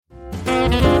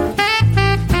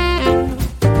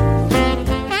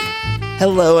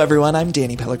Hello, everyone. I'm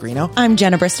Danny Pellegrino. I'm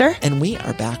Jenna Brister. And we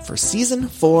are back for season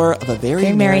 4 of a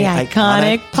very Merry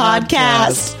Iconic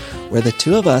podcast, where the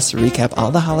two of us recap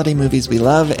all the holiday movies we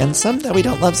love and some that we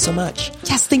don't love so much.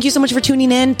 Yes, thank you so much for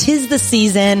tuning in. 'Tis the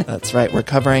season. That's right. We're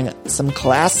covering some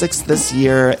classics this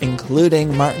year,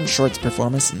 including Martin Short's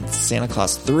performance in Santa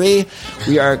Claus 3.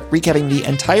 We are recapping the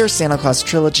entire Santa Claus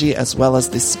trilogy, as well as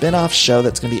the spin-off show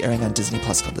that's going to be airing on Disney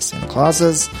Plus called The Santa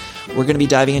Clauses. We're going to be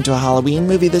diving into a Halloween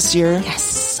movie this year.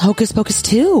 Yes, Hocus Pocus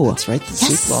 2. That's right, the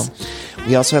sequel.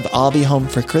 We also have I'll Be Home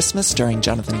for Christmas starring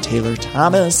Jonathan Taylor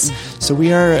Thomas. So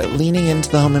we are leaning into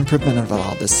the home improvement of it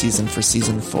all this season for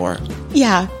season 4.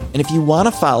 Yeah. And if you want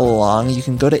to follow along, you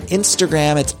can go to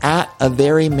Instagram. It's at A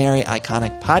Very Merry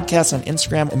Iconic Podcast on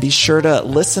Instagram. And be sure to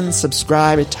listen,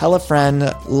 subscribe, tell a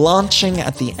friend. Launching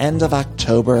at the end of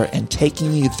October and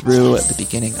taking you through the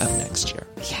beginning of next year.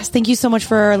 Yes, thank you so much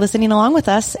for listening along with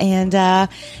us. And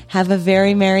have a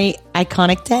very merry,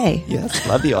 iconic day. Yes,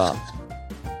 love you all.